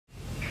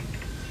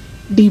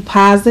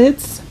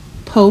Deposits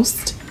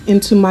post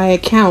into my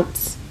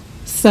accounts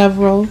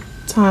several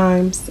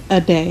times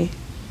a day.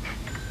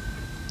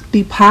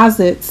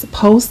 Deposits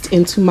post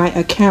into my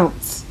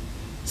accounts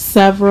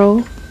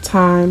several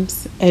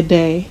times a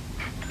day.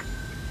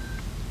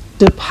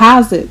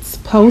 Deposits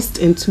post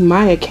into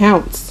my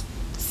accounts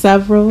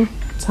several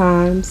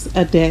times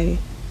a day.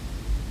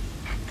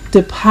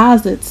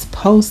 Deposits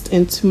post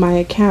into my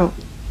account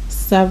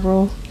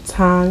several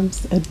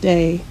times a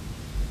day.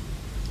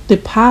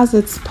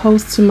 Deposits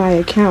post to my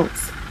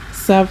accounts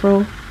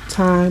several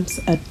times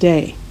a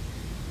day.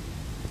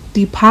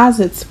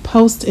 Deposits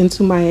post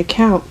into my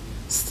account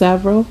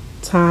several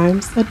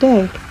times a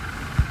day.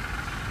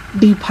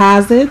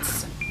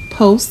 Deposits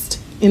post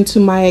into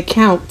my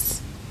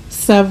accounts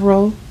several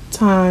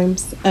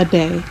times a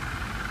day.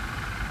 Deposits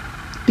post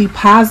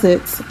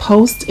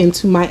into my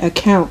accounts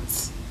several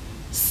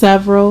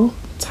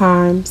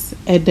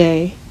times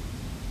a day.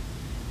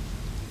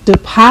 Deposits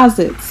post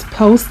into my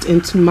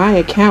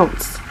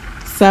accounts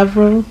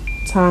several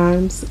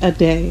times a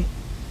day.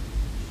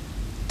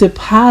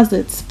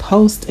 Deposits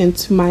post into my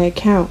account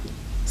several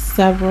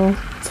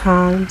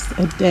times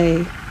a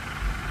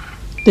day.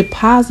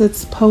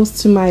 Deposits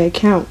post to my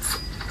accounts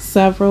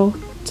several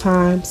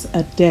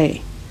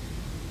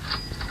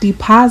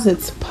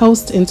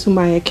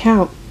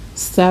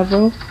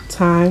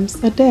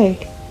times a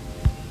day. Deposits post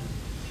into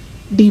my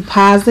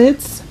account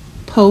several times a day. Deposits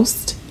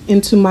post into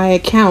my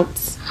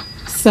accounts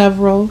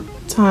several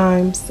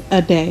times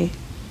a day.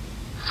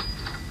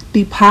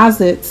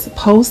 Deposits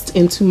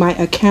post into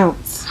my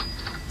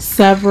accounts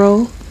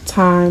several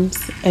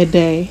times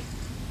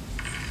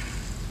a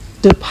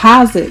day. Deposits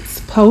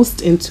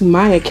post into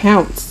my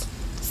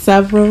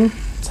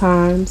accounts several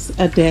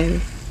times a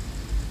day. Deposits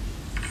post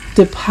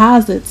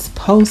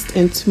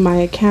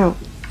into my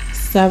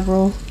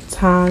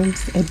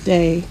account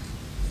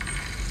several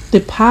times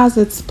a day.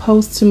 Deposits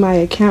post to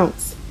my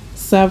accounts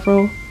several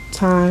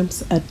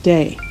times a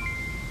day.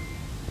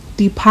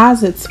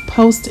 Deposits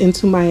post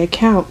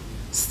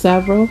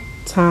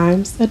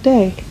into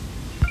my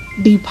account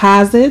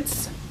several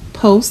times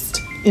a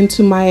day.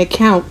 Deposits post into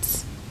my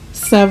accounts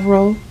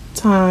several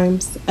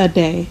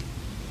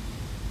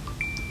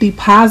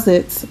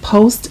times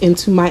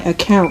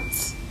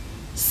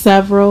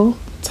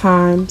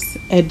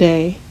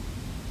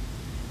a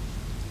day.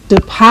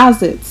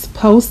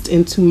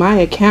 Deposits post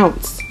into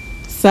my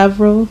accounts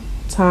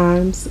several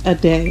times a day. Deposits post into my accounts several times a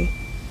day.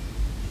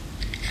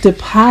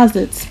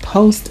 Deposits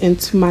post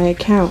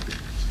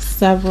into my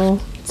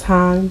account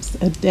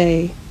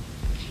several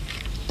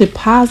times a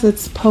day.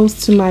 Deposits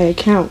post to my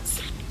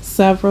accounts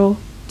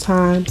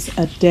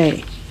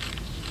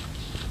several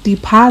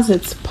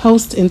times a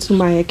day.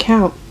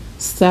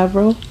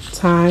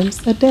 Deposits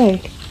post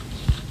into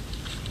my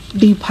account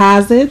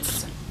several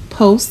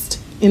times a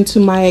day.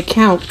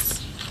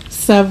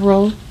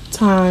 Deposits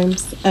post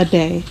into my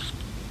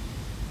accounts several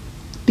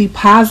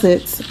times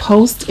a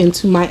day.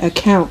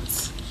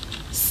 Deposits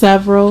post into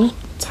my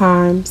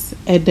accounts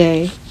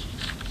several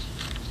times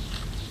a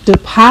day.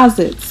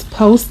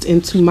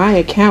 Deposits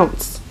post into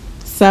my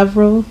accounts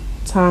several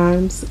times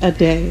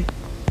a day.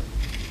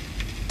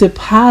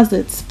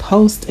 Deposits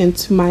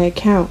post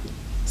into my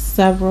account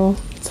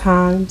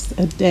several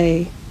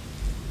times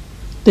a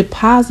day.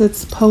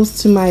 Deposits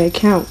post to my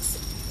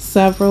accounts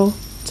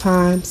several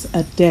times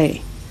a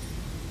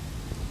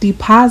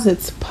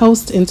day. Deposits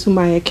post into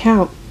my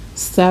account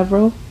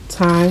several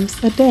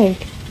times a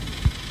day.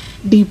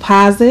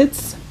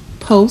 Deposits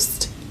post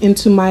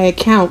into my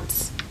accounts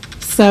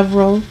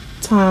several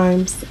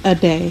times a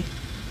day.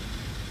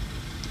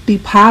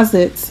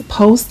 Deposits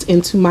post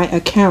into my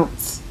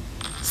accounts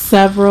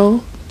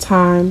several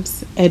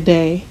times a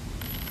day.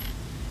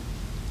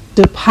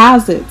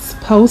 Deposits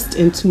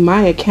post into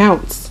my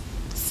accounts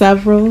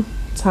several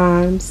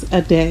times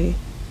a day.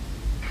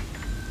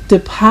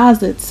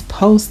 Deposits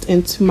post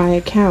into my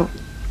account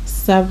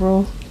several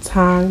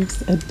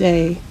times a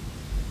day.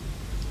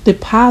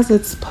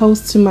 Deposits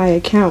post to my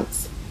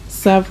accounts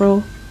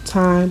several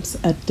times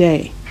a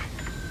day.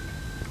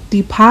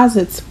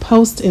 Deposits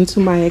post into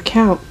my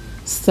account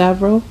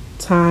several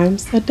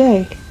times a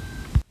day.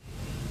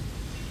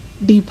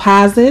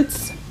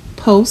 Deposits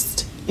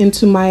post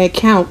into my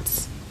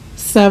accounts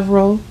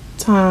several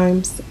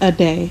times a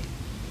day.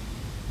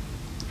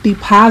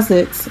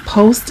 Deposits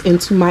post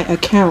into my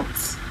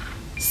accounts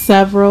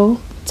several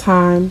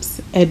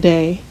times a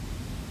day.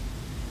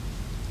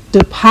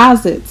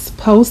 Deposits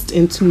post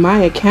into my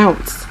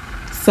accounts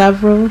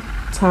several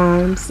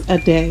times a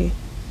day.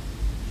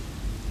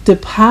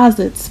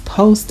 Deposits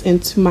post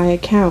into my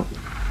account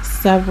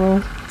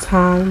several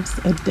times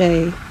a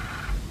day.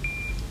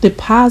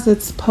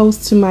 Deposits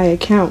post to my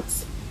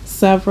accounts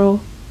several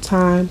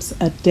times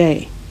a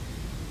day.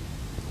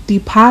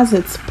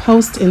 Deposits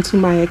post into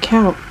my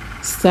account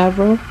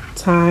several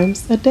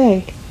times a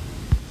day.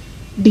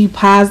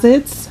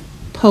 Deposits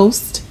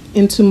post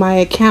into my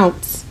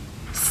accounts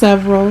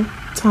several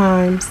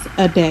times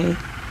a day.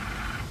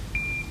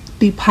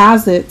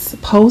 Deposits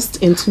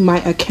post into my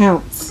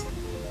accounts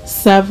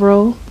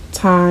several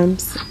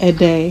times a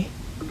day.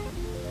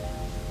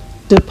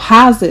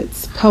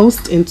 Deposits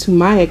post into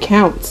my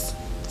accounts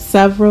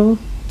several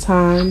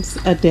times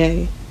a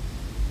day.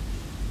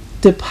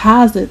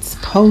 Deposits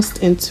post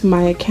into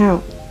my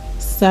account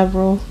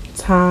several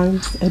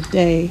times a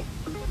day.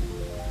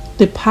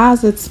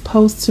 Deposits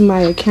post to my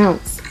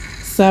accounts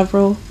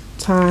several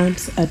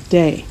times a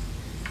day.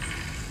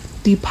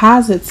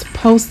 Deposits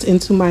post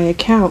into my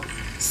account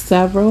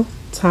several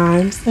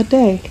times a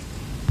day.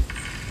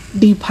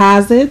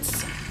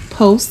 Deposits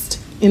post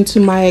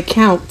into my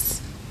accounts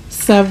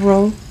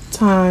several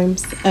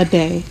times a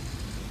day.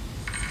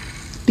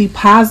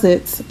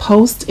 Deposits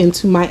post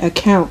into my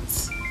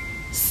accounts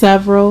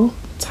several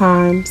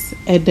times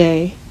a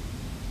day.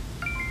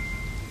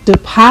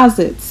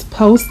 Deposits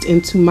post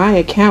into my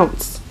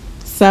accounts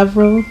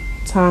several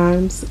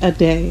times a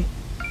day.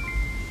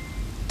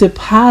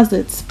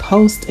 Deposits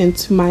post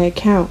into my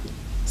account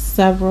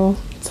several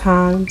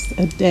times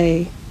a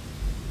day.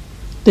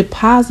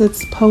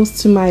 Deposits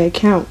post to my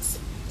accounts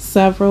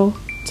several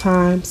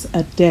times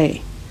a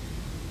day.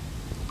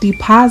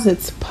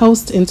 Deposits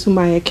post into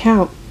my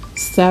account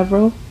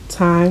several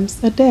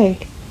times a day.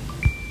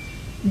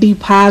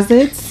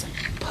 Deposits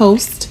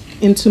post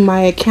into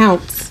my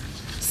accounts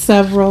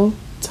several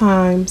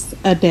times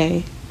a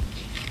day.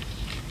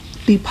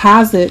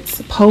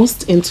 Deposits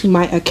post into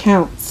my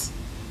accounts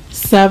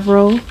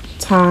several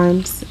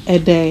times a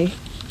day.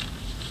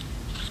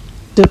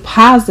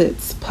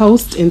 Deposits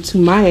post into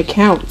my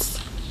accounts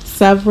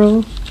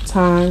several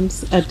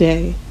times a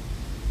day.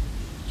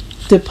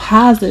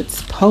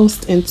 Deposits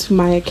post into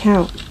my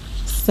account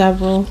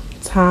several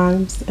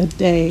times a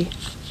day.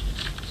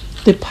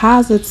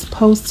 Deposits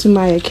post to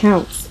my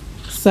accounts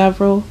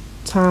several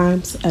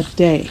times a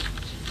day.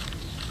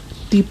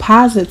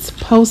 Deposits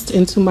post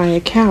into my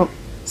account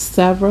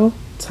several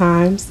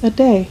times a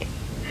day.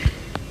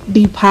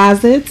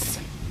 Deposits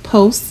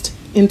post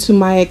into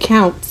my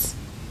accounts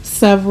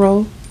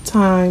several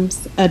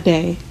times a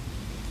day.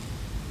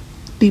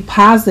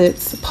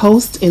 Deposits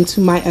post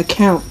into my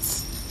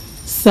accounts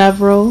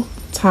several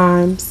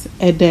times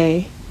a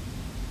day.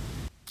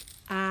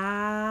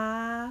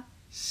 Ashe.